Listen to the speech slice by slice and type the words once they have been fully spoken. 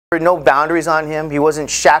were no boundaries on him. He wasn't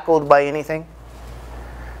shackled by anything.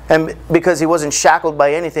 And because he wasn't shackled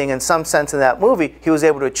by anything, in some sense in that movie, he was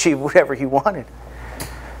able to achieve whatever he wanted.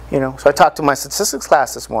 You know, so I talked to my statistics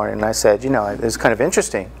class this morning, and I said, you know, it's kind of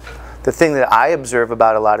interesting. The thing that I observe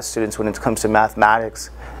about a lot of students when it comes to mathematics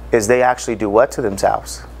is they actually do what to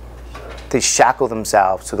themselves? They shackle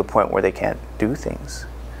themselves to the point where they can't do things.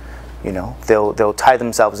 You know, they'll tie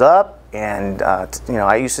themselves up, and you know,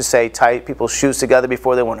 I used to say tie people's shoes together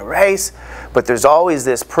before they want to race, but there's always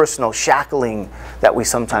this personal shackling that we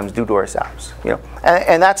sometimes do to ourselves. You know,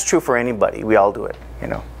 and that's true for anybody. We all do it. You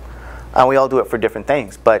know. And we all do it for different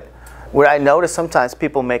things. But what I notice sometimes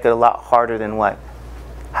people make it a lot harder than what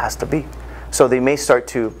has to be. So they may start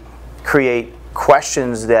to create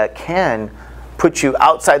questions that can put you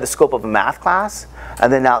outside the scope of a math class,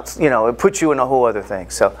 and then out, you know, it puts you in a whole other thing.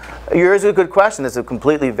 So yours is a good question. It's a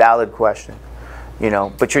completely valid question. You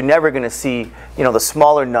know, but you're never going to see, you know, the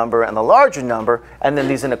smaller number and the larger number, and then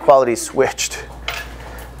these inequalities switched.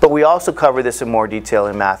 But we also cover this in more detail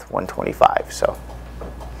in Math 125.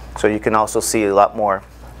 So you can also see a lot more,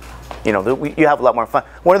 you know, you have a lot more fun.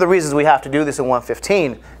 One of the reasons we have to do this in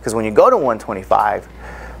 115, because when you go to 125,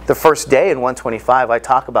 the first day in 125, I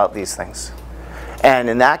talk about these things.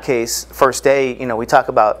 And in that case, first day, you know, we talk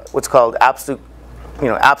about what's called absolute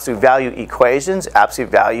value equations,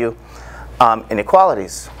 absolute value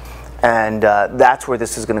inequalities. And that's where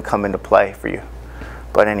this is going to come into play for you.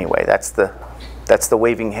 But anyway, that's the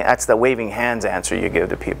waving hands answer you give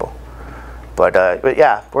to people. But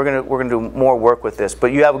yeah, we're gonna do more work with this.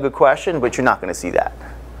 But you have a good question, but you're not going to see that.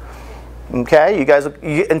 Okay, you guys,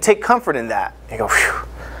 and take comfort in that. You go, phew,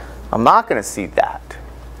 I'm not going to see that.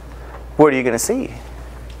 What are you going to see?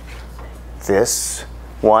 This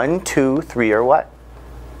 1, 2, 3, or what?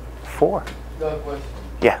 4. No question.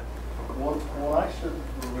 Yeah. When I should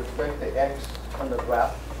respect the x on the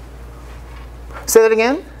graph. Say that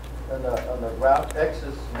again. On the graph, x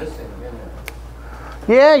is missing in there.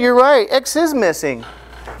 Yeah, you're right. X is missing,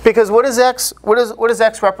 because what does x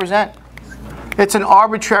represent? It's an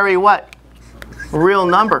arbitrary what? Real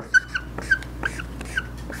number.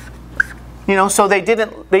 You know, so they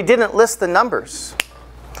didn't list the numbers,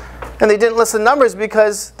 and they didn't list the numbers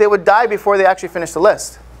because they would die before they actually finished the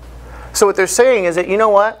list. So what they're saying is that, you know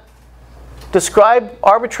what? Describe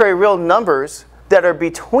arbitrary real numbers that are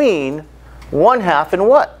between 1/2 and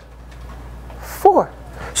what? 4.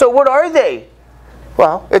 So what are they?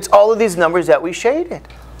 Well, it's all of these numbers that we shaded,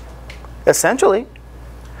 essentially.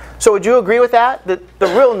 So would you agree with that? That the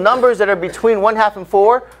real numbers that are between 1/2 and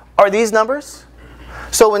 4 are these numbers?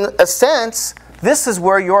 So in a sense, this is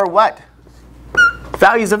where your what?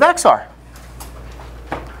 Values of x are.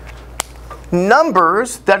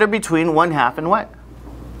 Numbers that are between 1/2 and what?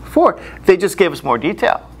 4. They just gave us more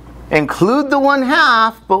detail. Include the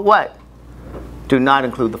 1/2, but what? Do not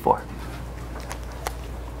include the 4.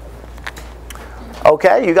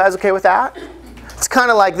 Okay, you guys okay with that? It's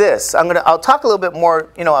kind of like this. I'll talk a little bit more,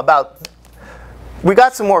 you know, about. We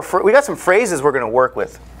got some phrases we're going to work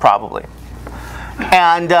with probably,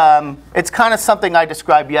 and it's kind of something I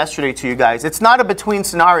described yesterday to you guys. It's not a between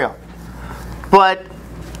scenario, but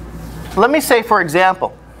let me say, for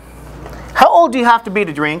example, how old do you have to be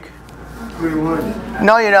to drink? 21.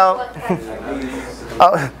 No, you don't.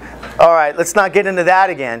 Oh, all right, let's not get into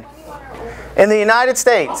that again. In the United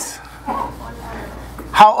States,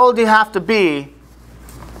 how old do you have to be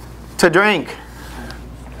to drink?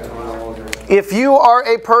 If you are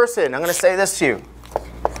a person, I'm going to say this to you.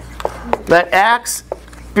 Let X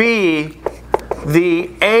be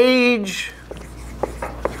the age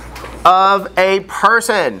of a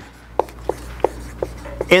person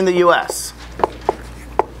in the U.S.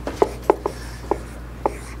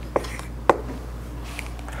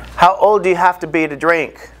 How old do you have to be to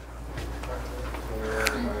drink?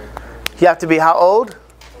 You have to be how old?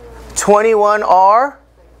 21 or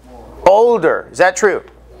older. Is that true?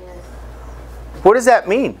 What does that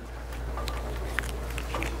mean?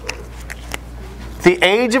 The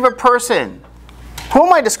age of a person. Who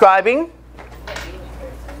am I describing?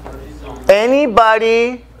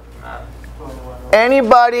 Anybody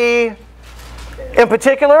in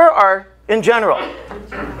particular or in general?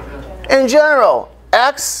 In general.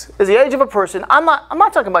 X is the age of a person. I'm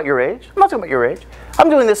not talking about your age. I'm not talking about your age. I'm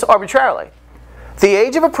doing this arbitrarily. The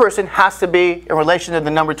age of a person has to be in relation to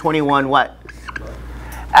the number 21 what?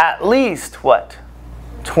 At least what?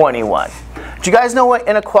 21. Do you guys know what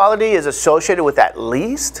inequality is associated with at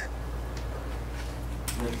least?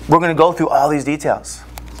 We're going to go through all these details.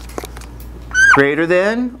 Greater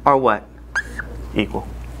than or what? Equal.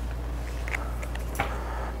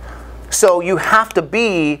 So you have to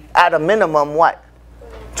be at a minimum what?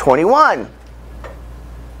 21.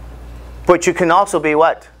 But you can also be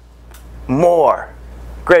what? More.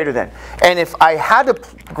 Greater than. And if I had to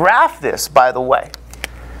graph this, by the way,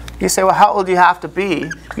 you say, well, how old do you have to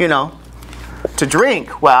be, to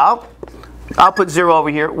drink? Well, I'll put 0 over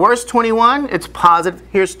here. Where's 21? It's positive.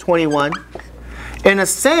 Here's 21. In a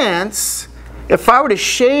sense, if I were to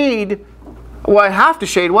shade, well, I have to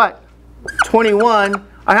shade what? 21.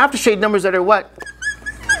 I have to shade numbers that are what?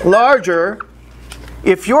 Larger.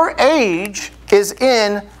 If your age is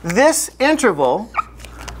in this interval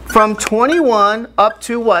from 21 up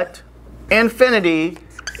to what? Infinity,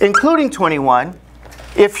 including 21.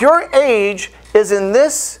 If your age is in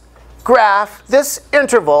this graph, this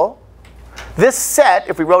interval, this set,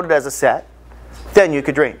 if we wrote it as a set, then you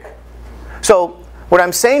could drink. So what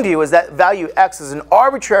I'm saying to you is that value x is an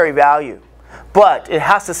arbitrary value, but it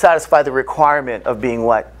has to satisfy the requirement of being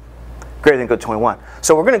what? Greater than or equal to 21.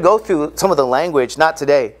 So we're going to go through some of the language, not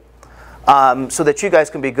today, so that you guys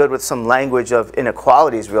can be good with some language of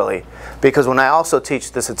inequalities, really. Because when I also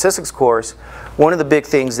teach the statistics course, one of the big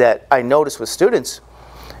things that I notice with students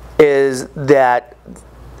is that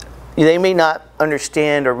they may not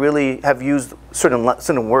understand or really have used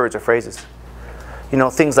certain words or phrases.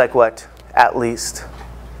 Things like what? At least,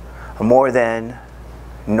 more than,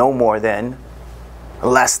 no more than,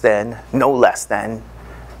 less than, no less than.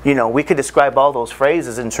 We could describe all those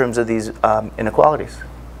phrases in terms of these inequalities.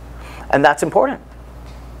 And that's important.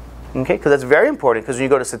 Okay? Because that's very important, because when you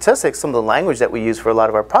go to statistics, some of the language that we use for a lot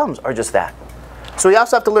of our problems are just that. So we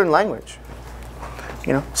also have to learn language.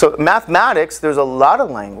 So mathematics, there's a lot of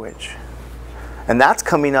language. And that's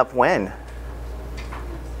coming up when?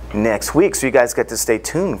 Next week. So you guys get to stay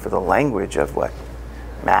tuned for the language of what?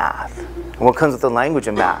 Math. And what comes with the language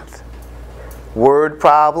of math? Word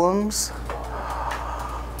problems.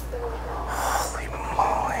 Holy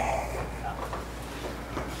moly.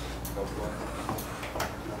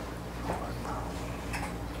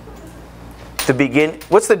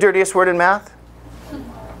 What's the dirtiest word in math?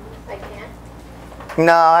 No,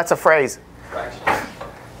 that's a phrase. Fractions.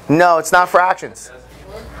 No, it's not fractions.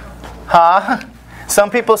 Huh? Some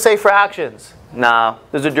people say fractions. No,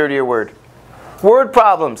 there's a dirtier word. Word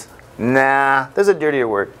problems. Nah, there's a dirtier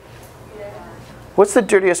word. What's the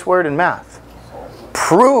dirtiest word in math?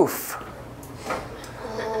 Proof.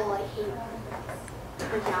 Oh, I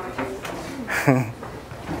hate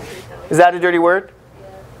Is that a dirty word?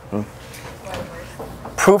 Yeah.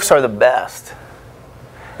 Proofs are the best.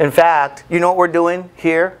 In fact, you know what we're doing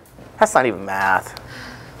here? That's not even math.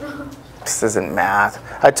 This isn't math.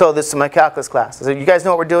 I told this to my calculus class. I said, you guys know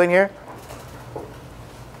what we're doing here?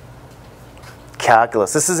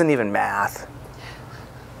 Calculus. This isn't even math.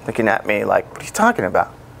 Looking at me like, what are you talking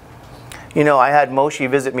about? I had Moshe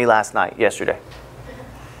visit me yesterday.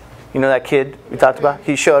 You know that kid we talked about?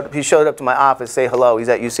 He showed up to my office, say hello. He's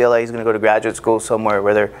at UCLA. He's going to go to graduate school somewhere.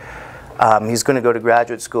 Whether he's going to go to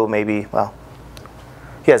graduate school, maybe, well,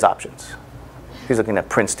 he has options. He's looking at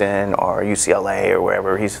Princeton or UCLA or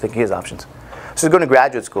wherever. He has options. So he's going to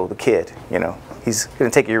graduate school, the kid, He's going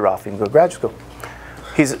to take a year off and go to graduate school.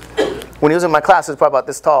 When he was in my class, he was probably about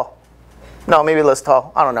this tall. No, maybe less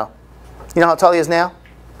tall. I don't know. You know how tall he is now?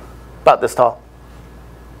 About this tall.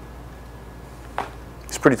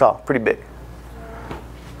 He's pretty tall, pretty big.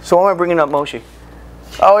 So why am I bringing up Moshe?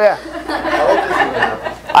 Oh, yeah.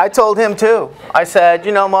 I told him too. I said,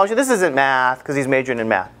 Moshe, this isn't math, because he's majoring in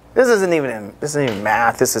math. This isn't even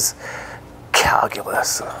math. This is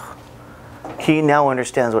calculus. He now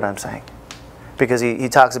understands what I'm saying, because he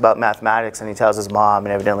talks about mathematics and he tells his mom,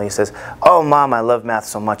 and evidently he says, "Oh, Mom, I love math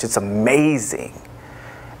so much. It's amazing."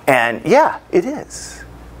 And yeah, it is.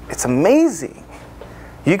 It's amazing.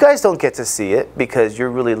 You guys don't get to see it because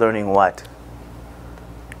you're really learning what?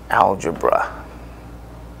 Algebra.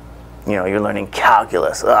 You're learning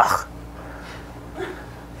calculus. Ugh.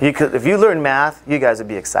 If you learn math, you guys would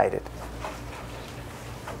be excited.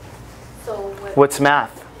 So what's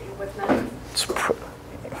math? What's math? It's proofs.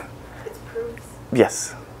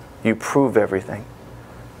 Yes. You prove everything.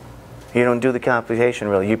 You don't do the computation,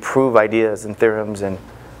 really. You prove ideas and theorems and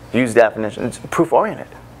use definitions. It's proof-oriented.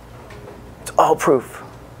 It's all proof.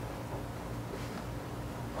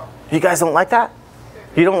 You guys don't like that?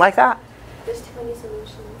 You don't like that? There's too many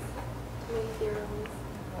solutions. Too many theorems.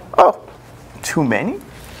 Oh, too many?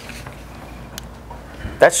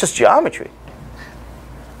 That's just geometry.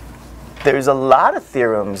 There's a lot of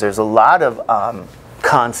theorems. There's a lot of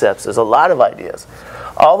concepts. There's a lot of ideas.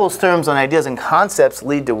 All those terms and ideas and concepts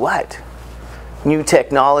lead to what? New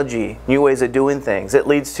technology, new ways of doing things. It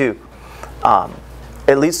leads to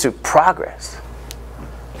progress.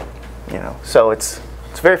 So it's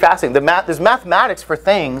It's very fascinating. There's mathematics for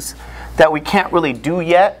things that we can't really do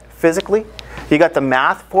yet physically. You got the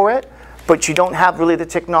math for it, but you don't have really the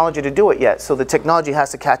technology to do it yet. So the technology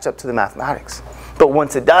has to catch up to the mathematics. But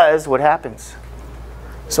once it does, what happens?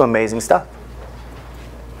 Some amazing stuff.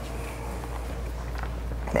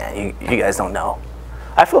 Man, you guys don't know.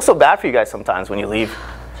 I feel so bad for you guys sometimes when you leave.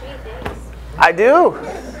 Gee, thanks. I do.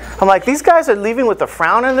 I'm like, these guys are leaving with a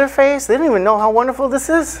frown on their face. They don't even know how wonderful this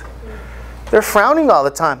is. They're frowning all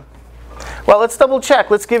the time. Well, let's double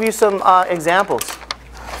check. Let's give you some examples.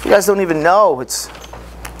 You guys don't even know. It's.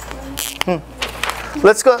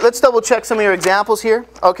 Let's double check some of your examples here.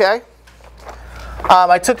 Okay.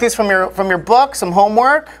 I took these from your book, some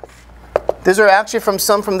homework. These are actually from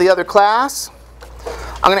the other class.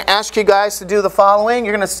 I'm going to ask you guys to do the following.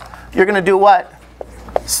 You're going to do what?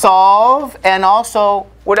 Solve, and also,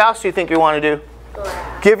 what else do you think you want to do?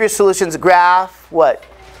 Graph. Give your solutions a graph. What?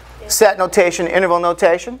 Set notation, interval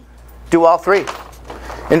notation. Do all three.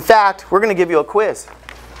 In fact, we're going to give you a quiz.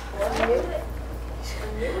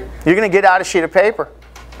 You're going to get out a sheet of paper.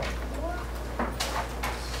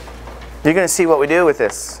 You're going to see what we do with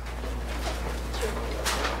this.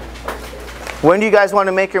 When do you guys want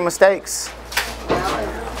to make your mistakes?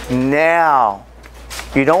 Now.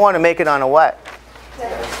 You don't want to make it on a what?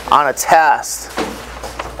 On a test.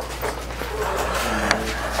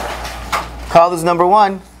 Call this number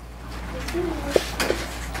 1.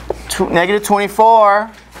 Negative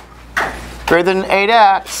 24 greater than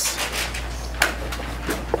 8x.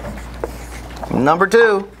 Number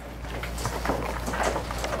 2.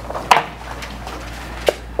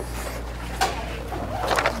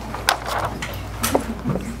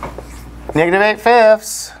 Negative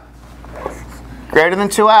 8/5 greater than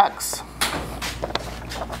 2x.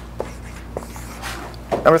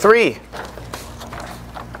 Number 3.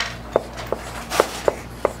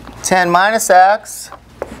 10 minus x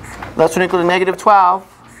less than or equal to negative 12.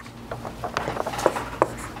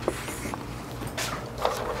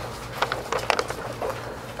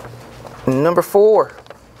 Number 4.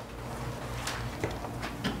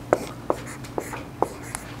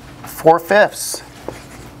 4/5.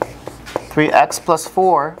 3x plus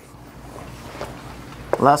 4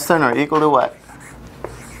 less than or equal to what?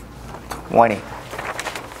 20.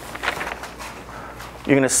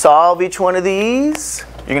 You're going to solve each one of these.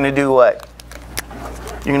 You're going to do what?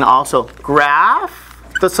 You're going to also graph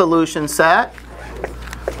the solution set,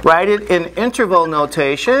 write it in interval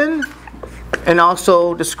notation, and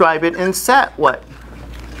also describe it in set what?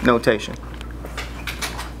 Notation.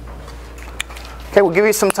 Okay, we'll give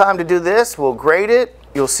you some time to do this. We'll grade it.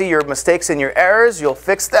 You'll see your mistakes and your errors. You'll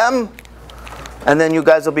fix them. And then you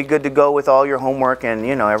guys will be good to go with all your homework, and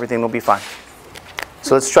everything will be fine.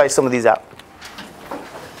 So let's try some of these out.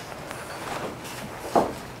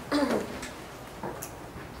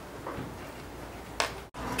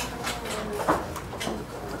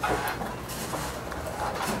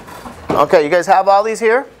 Okay, you guys have all these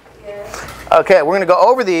here? Yes. Okay, we're going to go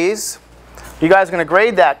over these. You guys are going to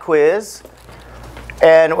grade that quiz.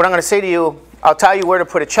 And what I'm going to say to you, I'll tell you where to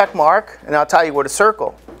put a check mark, and I'll tell you where to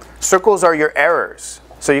circle. Circles are your errors.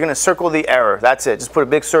 So you're going to circle the error. That's it. Just put a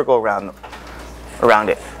big circle around it.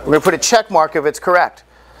 We're going to put a check mark if it's correct.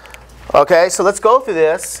 Okay, so let's go through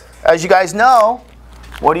this. As you guys know,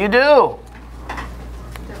 what do?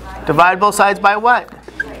 Divide both sides by what?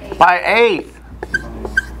 By 8.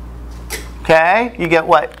 Okay, you get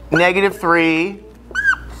what? Negative 3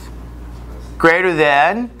 greater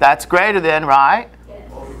than. That's greater than, right?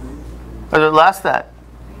 Or is it less than?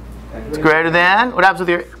 It's greater than. What happens with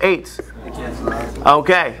your 8s?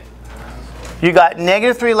 Okay. You got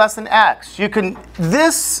negative 3 less than x.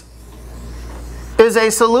 This is a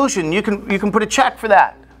solution. You can put a check for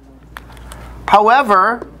that.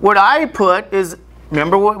 However, what I put is,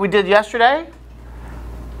 remember what we did yesterday?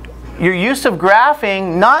 You're used to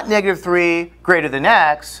graphing not negative 3 greater than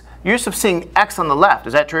x. You're used to seeing x on the left.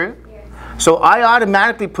 Is that true? Yes. So I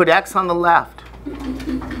automatically put x on the left.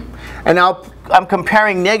 And I'm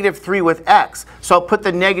comparing negative 3 with x. So I'll put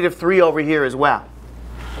the negative 3 over here as well.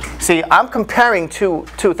 See, I'm comparing two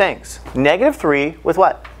things. Negative 3 with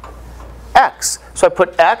what? X. So I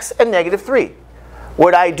put x and negative 3.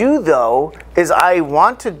 What I do, though, is I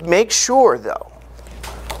want to make sure, though,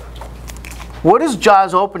 what is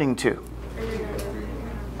JAWS opening to?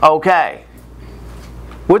 Okay.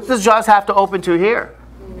 What does JAWS have to open to here?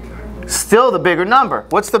 Still the bigger number.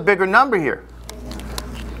 What's the bigger number here?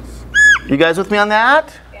 You guys with me on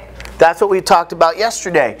that? That's what we talked about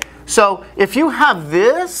yesterday. So if you have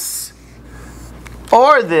this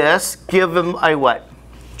or this, give them a what?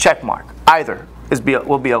 Check mark. Either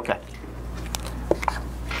will be okay.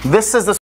 This is the